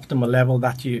that optimal level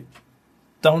that you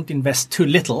don't invest too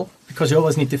little, because you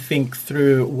always need to think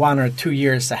through 1 or 2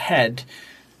 years ahead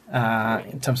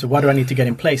in terms of what do I need to get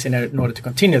in place in order to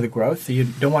continue the growth. You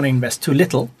don't want to invest too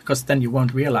little because then you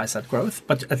won't realize that growth.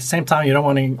 But at the same time, you don't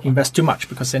want to invest too much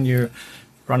because then you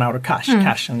run out of cash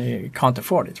and you can't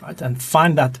afford it, right? And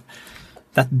find that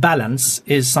balance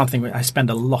is something I spend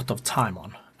a lot of time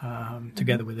on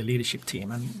together with the leadership team.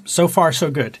 And so far,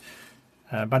 so good.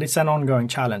 But it's an ongoing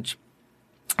challenge.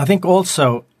 I think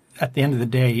also at the end of the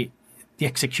day, the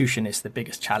execution is the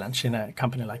biggest challenge in a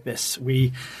company like this.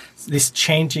 This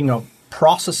changing of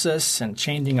processes and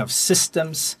changing of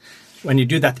systems, when you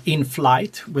do that in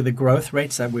flight with the growth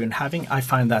rates that we're having, I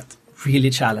find that really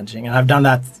challenging. And I've done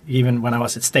that even when I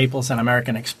was at Staples and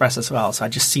American Express as well. So I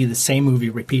just see the same movie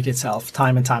repeat itself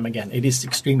time and time again. It is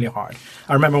extremely hard.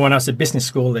 I remember when I was at business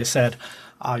school, they said,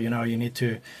 you need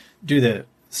to do the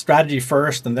strategy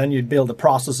first, and then you build the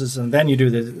processes, and then you do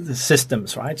the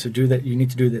systems, right? So you need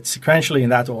to do that sequentially in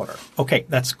that order. Okay,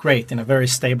 that's great. In a very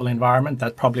stable environment,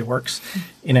 that probably works.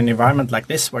 In an environment like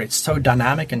this, where it's so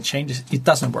dynamic and changes, it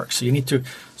doesn't work. So you need to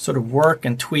sort of work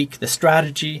and tweak the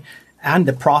strategy and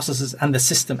the processes and the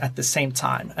system at the same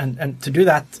time. And to do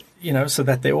that, so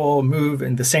that they all move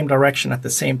in the same direction at the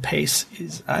same pace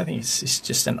I think it's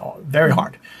just very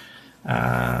hard.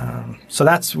 So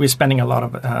we're spending a lot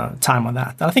of time on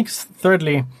that. And I think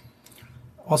thirdly,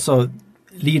 also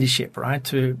leadership, right?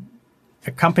 To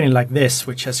a company like this,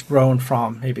 which has grown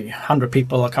from maybe 100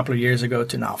 people a couple of years ago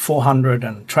to now 400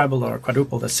 and treble or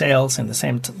quadruple the sales in the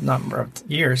same number of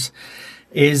years,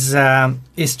 is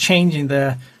changing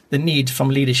the need from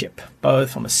leadership,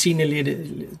 both from a senior leader,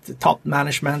 the top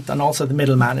management, and also the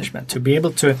middle management, to be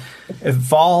able to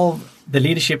evolve the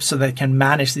leadership so they can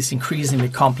manage this increasingly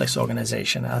complex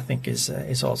organization. I think is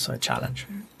also a challenge.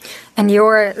 And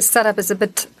your setup is a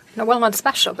bit, not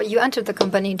special, but you entered the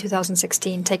company in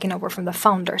 2016, taking over from the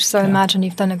founders. So I imagine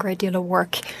you've done a great deal of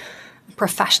work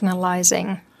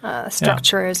professionalizing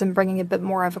structures and bringing a bit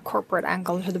more of a corporate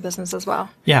angle to the business as well.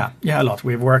 Yeah, a lot.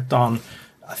 We've worked on,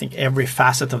 I think, every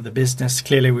facet of the business.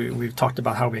 Clearly, we've talked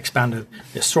about how we expanded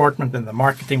the assortment and the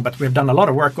marketing, but we've done a lot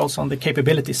of work also on the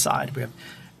capability side. We have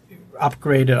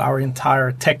upgraded our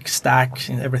entire tech stack,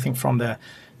 in everything from the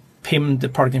PIM, the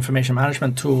product information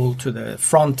management tool, to the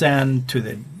front end, to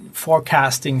the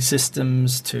forecasting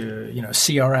systems, to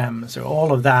CRM. So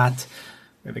all of that.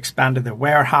 We've expanded the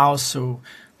warehouse, so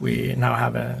we now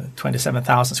have a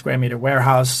 27,000 square meter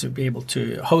warehouse to be able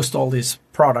to host all these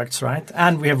products, right?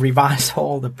 And we have revised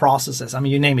all the processes. I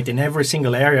mean, you name it, in every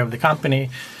single area of the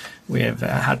company, we have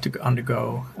had to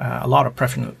undergo a lot of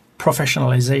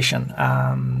professionalization,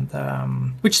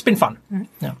 which has been fun.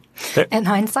 Mm-hmm. Yeah. In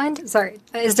hindsight,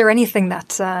 is there anything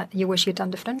that you wish you'd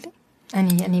done differently?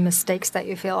 Any mistakes that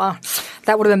you feel,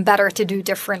 that would have been better to do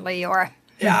differently? Or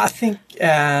I think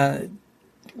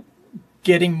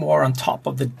getting more on top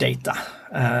of the data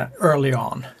early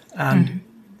on and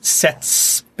set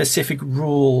specific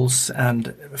rules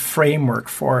and framework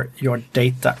for your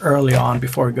data early on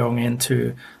before going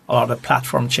into a lot of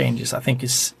platform changes, I think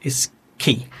is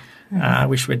key. I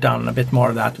wish we'd done a bit more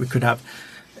of that. We could have,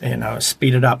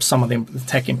 speeded up some of the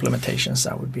tech implementations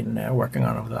that we've been working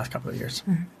on over the last couple of years.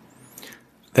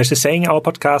 There's a saying in our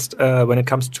podcast when it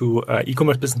comes to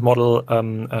e-commerce business model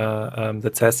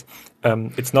that says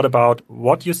it's not about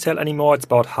what you sell anymore, it's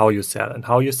about how you sell. And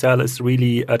how you sell is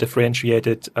really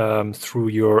differentiated through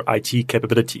your IT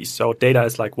capabilities. So data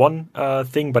is like one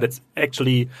thing, but it's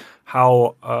actually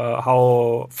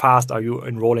how fast are you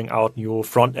in rolling out new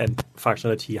front-end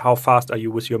functionality? How fast are you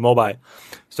with your mobile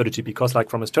strategy? Because like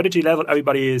from a strategy level,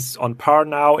 everybody is on par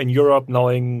now in Europe,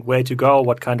 knowing where to go,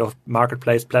 what kind of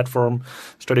marketplace platform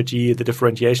strategy, the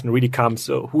differentiation really comes.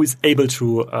 So who is able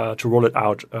to roll it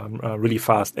out really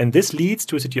fast? And this leads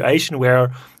to a situation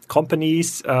where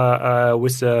companies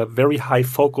with a very high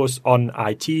focus on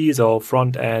IT, so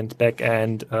front end, back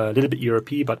end, a little bit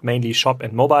ERP, but mainly shop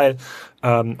and mobile,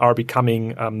 are becoming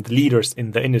the leaders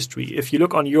in the industry. If you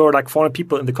look on your like 400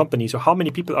 people in the company, so how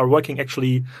many people are working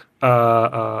actually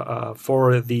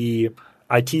for the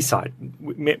IT side?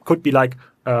 Could be like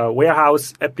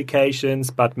warehouse applications,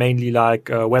 but mainly like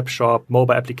web shop,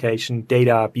 mobile application,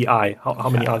 data, BI. How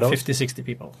many are those? 50, 60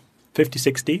 people. 50,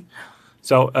 60?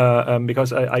 So,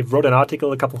 because I wrote an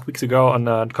article a couple of weeks ago on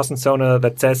Kostenzone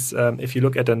that says if you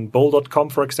look at Bol.com,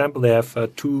 for example, they have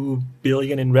 2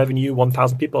 billion in revenue,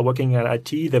 1,000 people are working in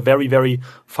IT. They're very, very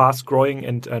fast growing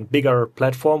and bigger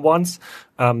platform ones.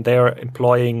 They're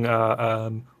employing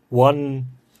one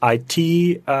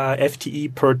IT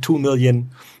FTE per 2 million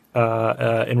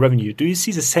in revenue. Do you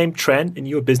see the same trend in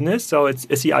your business? So is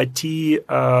the IT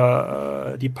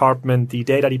department, the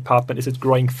data department, is it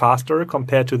growing faster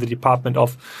compared to the department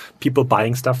of people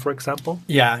buying stuff, for example?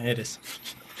 Yeah, it is.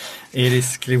 It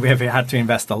is clear we have had to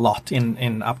invest a lot in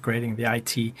upgrading the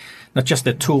IT, not just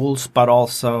the tools, but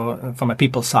also from a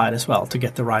people side as well to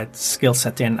get the right skill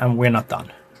set in, and we're not done.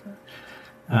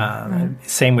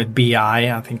 Same with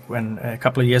BI. I think when a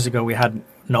couple of years ago we had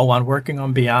no one working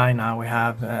on BI. Now we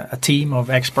have a team of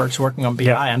experts working on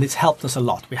BI, and it's helped us a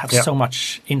lot. We have so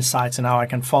much insights, and now I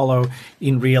can follow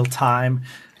in real time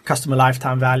customer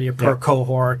lifetime value per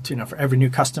cohort, for every new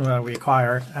customer we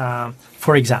acquire,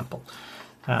 for example.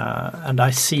 And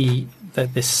I see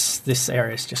that this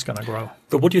area is just going to grow.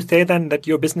 But would you say then that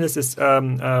your business is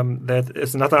that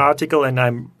is another article, and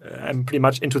I'm pretty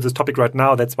much into this topic right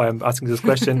now. That's why I'm asking this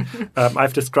question.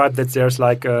 I've described that there's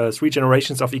like 3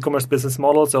 generations of e-commerce business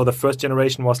models. So the first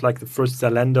generation was like the first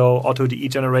Zalando, AutoDE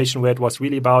generation, where it was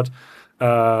really about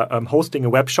hosting a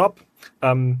web shop,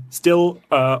 still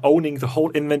owning the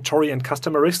whole inventory and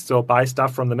customer risk. So buy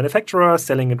stuff from the manufacturer,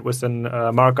 selling it with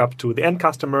a markup to the end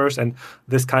customers, and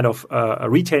this kind of a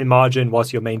retail margin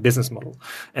was your main business model.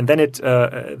 And then it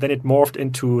morphed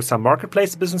into some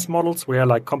marketplace business models where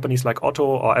like companies like Otto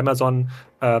or Amazon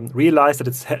realized that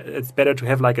it's better to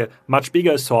have like a much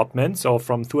bigger assortment. So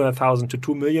from 200,000 to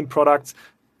 2 million products.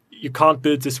 You can't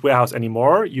build this warehouse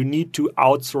anymore. You need to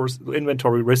outsource the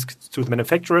inventory risk to the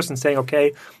manufacturers and saying,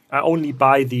 okay, I only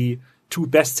buy the 2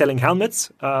 best-selling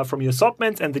helmets from your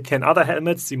assortment, and the 10 other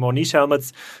helmets, the more niche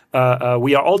helmets,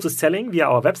 we are also selling via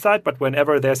our website, but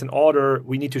whenever there's an order,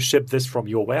 we need to ship this from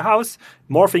your warehouse.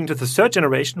 Morphing to the third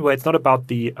generation, where it's not about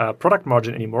the product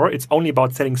margin anymore, it's only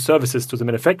about selling services to the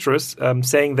manufacturers,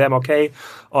 saying them, okay,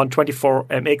 on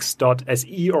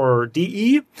 24mx.se or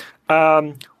DE,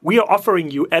 we are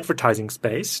offering you advertising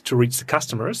space to reach the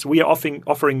customers. We are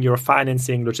offering your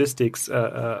financing, logistics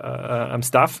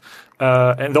stuff.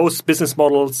 And those business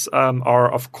models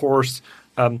are, of course,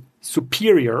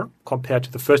 superior compared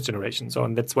to the first generation. So,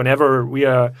 and that's whenever we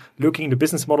are looking into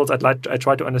business models, I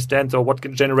try to understand, so what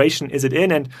generation is it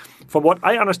in? And from what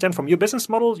I understand from your business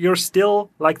model, you're still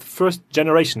like the first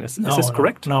generation. Is this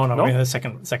correct? No, we're the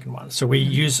second one. So we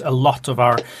use a lot of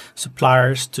our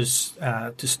suppliers to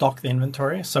stock the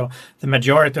inventory. So the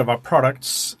majority of our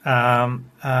products are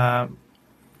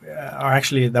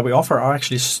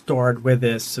actually stored with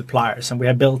the suppliers, and we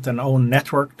have built an own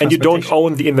network. And you don't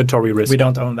own the inventory risk. We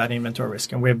don't own that inventory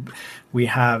risk, and we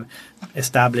have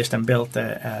established and built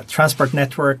a transport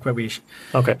network where we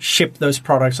ship those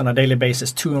products on a daily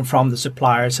basis to and from the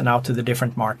suppliers and out to the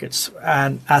different markets,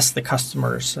 and as the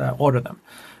customers order them.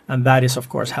 And that is, of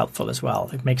course, helpful as well.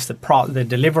 It makes the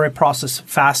delivery process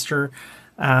faster,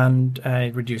 and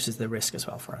it reduces the risk as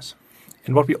well for us.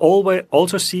 And what we always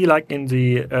also see, like in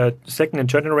the second and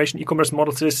third generation e-commerce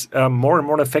models, is more and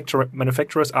more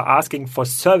manufacturers are asking for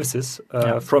services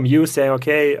from you, saying,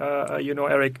 okay,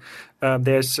 Eric,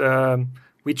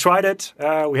 we tried it.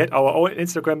 We had our own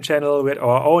Instagram channel, we had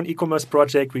our own e-commerce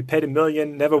project. We paid $1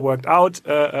 million, never worked out.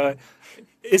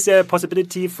 Is there a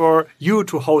possibility for you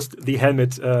to host the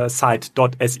helmet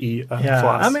site.se for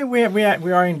us? I mean, we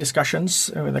are in discussions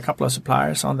with a couple of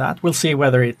suppliers on that. We'll see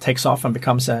whether it takes off and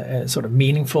becomes a sort of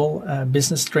meaningful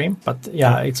business stream. But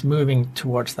it's moving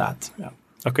towards that. Yeah.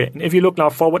 Okay, and if you look now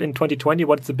forward in 2020,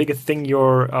 what's the biggest thing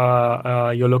you're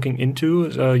looking into?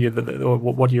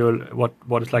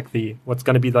 What's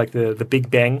going to be like the big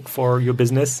bang for your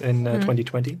business in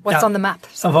 2020? What's on the map?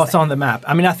 What's on the map?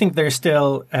 I mean, I think there's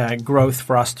still growth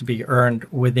for us to be earned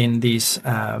within these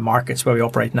markets where we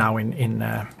operate now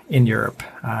in Europe.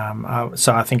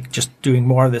 So I think just doing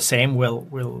more of the same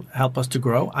will help us to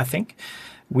grow. I think.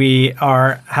 We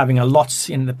are having a lot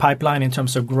in the pipeline in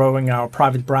terms of growing our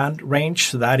private brand range.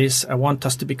 So that is, I want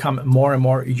us to become more and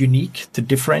more unique to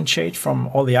differentiate from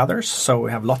all the others. So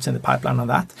we have lots in the pipeline on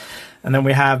that. And then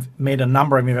we have made a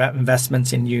number of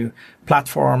investments in new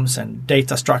platforms and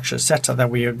data structures, etc., that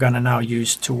we are going to now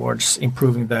use towards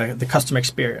improving the customer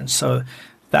experience. So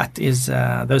that is,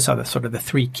 those are the sort of the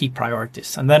three key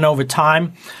priorities. And then over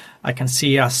time, I can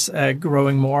see us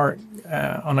growing more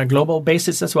on a global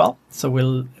basis as well. So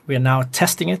we are now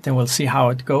testing it, and we'll see how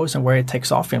it goes and where it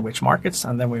takes off in which markets,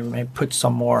 and then we may put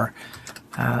some more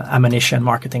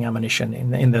marketing ammunition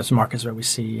in those markets where we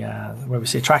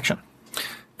see traction.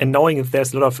 And knowing if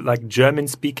there's a lot of like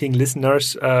German-speaking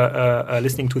listeners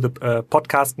listening to the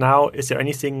podcast now, is there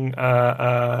anything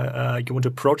you want to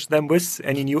approach them with?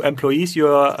 Any new employees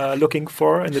you're looking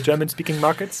for in the German-speaking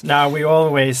markets? No, we're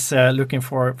always looking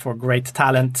for great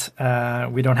talent.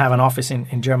 We don't have an office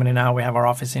in Germany now. We have our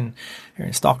office here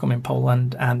in Stockholm, in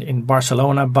Poland, and in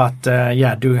Barcelona. But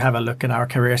do have a look at our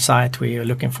career site. We are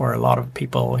looking for a lot of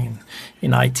people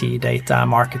in IT, data,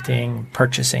 marketing,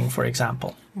 purchasing, for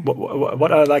example.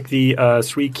 What are like the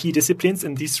three key disciplines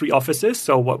in these three offices?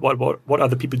 So what are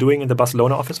the people doing in the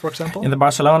Barcelona office, for example? In the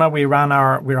Barcelona, we run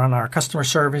our customer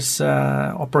service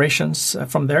operations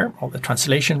from there. All the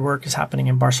translation work is happening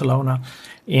in Barcelona.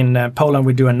 In Poland,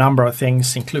 we do a number of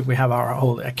things. We have our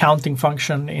whole accounting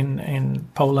function in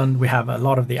Poland. We have a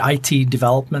lot of the IT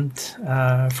development,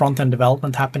 front-end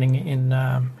development happening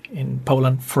in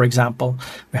Poland, for example.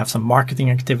 We have some marketing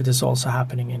activities also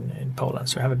happening in Poland.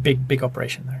 So we have a big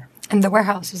operation there. And the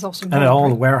warehouse is also and all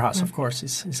the warehouse, of course,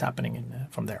 is happening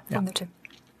from there. From there too.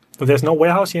 So there's no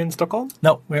warehouse here in Stockholm?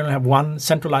 No, we only have one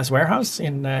centralized warehouse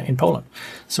in Poland.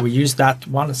 So we use that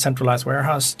one centralized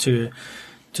warehouse to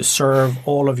serve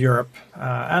all of Europe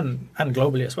and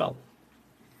globally as well.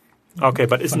 Okay,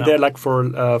 but isn't there like for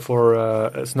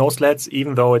snow sleds,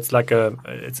 even though it's like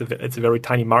it's a very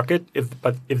tiny market,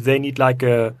 if they need like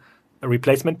a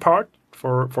replacement part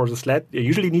for the sled, they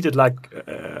usually need it like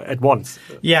at once.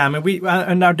 Yeah, I mean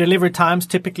and our delivery times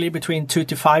typically between 2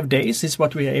 to 5 days is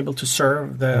what we are able to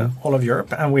serve all of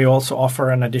Europe, and we also offer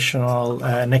an additional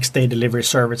next day delivery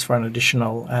service for an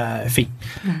additional fee.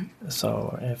 Mm-hmm.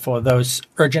 So for those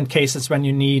urgent cases when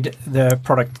you need the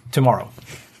product tomorrow.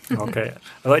 Okay,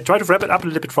 I try to wrap it up a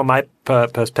little bit from my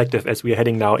perspective as we are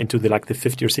heading now into the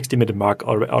 50 or 60 minute mark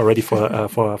already for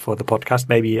the podcast.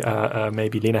 Maybe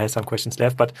Lena has some questions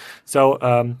left, but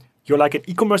so you're like an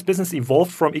e-commerce business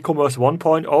evolved from e-commerce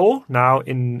 1.0 now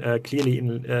in clearly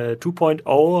in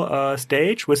 2.0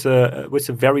 stage with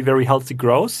a very, very healthy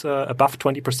growth above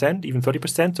 20%, even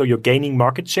 30%. So you're gaining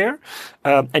market share,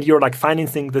 and you're like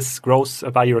financing this growth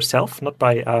by yourself, not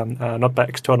by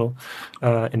external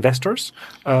investors.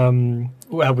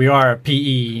 Well, we are a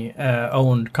PE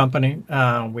owned company.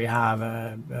 We have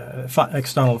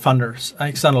external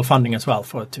funding as well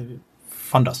to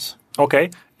fund us. Okay,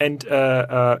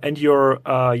 and you're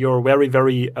very,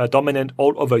 very dominant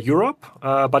all over Europe,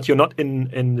 but you're not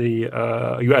in the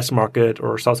US market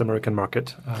or South American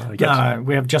market yet.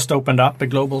 We have just opened up a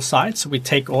global site, so we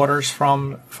take orders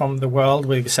from the world,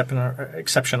 with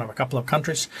exception of a couple of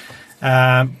countries.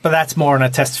 But that's more in a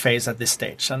test phase at this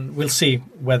stage, and we'll see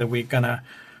whether we're gonna.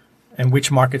 In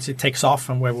which markets it takes off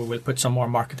and where we will put some more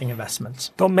marketing investments.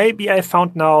 So maybe I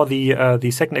found now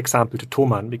the second example to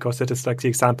Thomann, because that is like the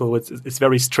example which is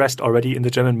very stressed already in the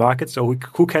German market. So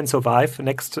who can survive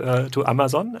next to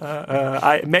Amazon?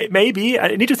 I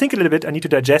need to think a little bit. I need to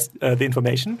digest the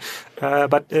information,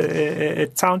 but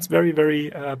it sounds very, very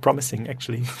promising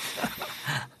actually.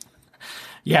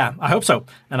 Yeah, I hope so,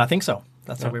 and I think so.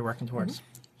 That's what we're working towards. Mm-hmm.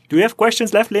 Do you have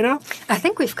questions left, Lena? I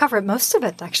think we've covered most of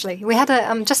it, actually. We had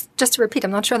just to repeat,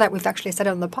 I'm not sure that we've actually said it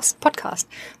on the podcast.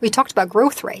 We talked about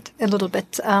growth rate a little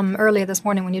bit earlier this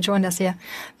morning when you joined us here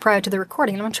prior to the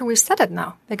recording. I'm not sure we've said it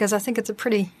now because I think it's a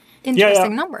pretty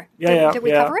interesting number. Did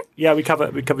we cover it? Yeah, we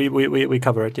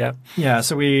cover it, yeah. Yeah,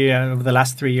 so we, over the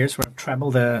last 3 years, we've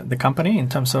trebled the company in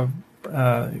terms of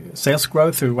sales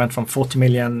growth. We went from 40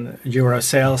 million euro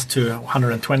sales to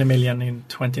 120 million in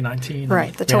 2019.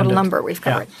 Right, the total number we've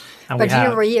covered. Yeah. But year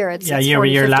over year, it's year over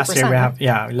year. Last year we have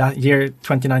year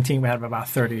 2019 we had about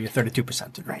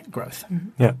 32% growth.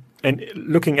 Mm-hmm. Yeah. and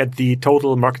looking at the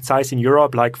total market size in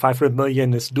Europe, like 500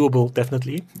 million is doable,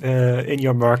 definitely, in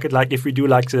your market. Like if we do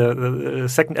like the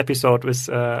second episode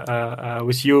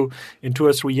with you in 2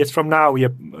 or 3 years from now, we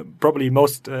are probably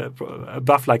most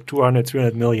above like 200,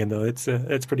 300 million, though.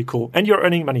 It's pretty cool. And you're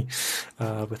earning money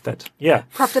with that. Yeah.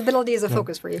 Profitability is a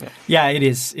focus for you. Yeah, it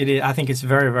is. I think it's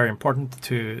very, very important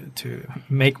to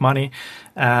make money.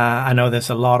 I know there's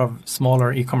a lot of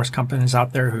smaller e-commerce companies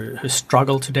out there who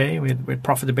struggle today with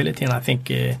profitability, and I think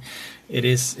it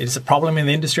is a problem in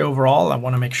the industry overall. I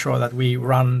want to make sure that we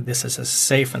run this as a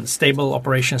safe and stable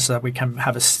operation so that we can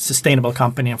have a sustainable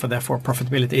company, and for therefore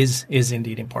profitability is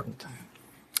indeed important.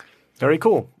 Very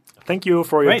cool. Thank you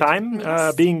for your time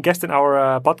being guest in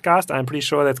our podcast. I'm pretty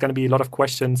sure there's going to be a lot of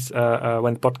questions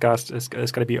when the podcast is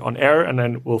going to be on air, and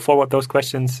then we'll forward those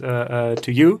questions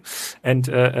to you.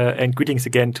 And greetings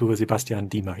again to Sebastian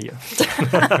Diemer here.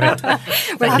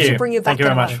 We'll have to bring you back. Thank you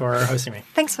very much for hosting me.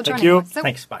 Thanks for joining us. So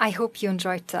Thanks. Bye. I hope you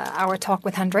enjoyed our talk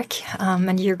with Henrik,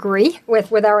 and you agree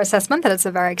with our assessment that it's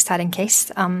a very exciting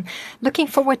case. Looking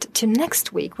forward to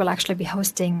next week, we'll actually be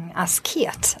hosting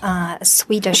Askiet, a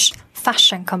Swedish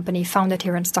fashion company founded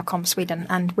here in Stockholm, Sweden,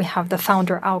 and we have the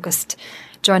founder August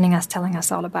joining us, telling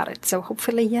us all about it. So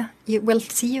hopefully, we'll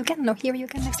see you again or hear you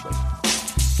again next week.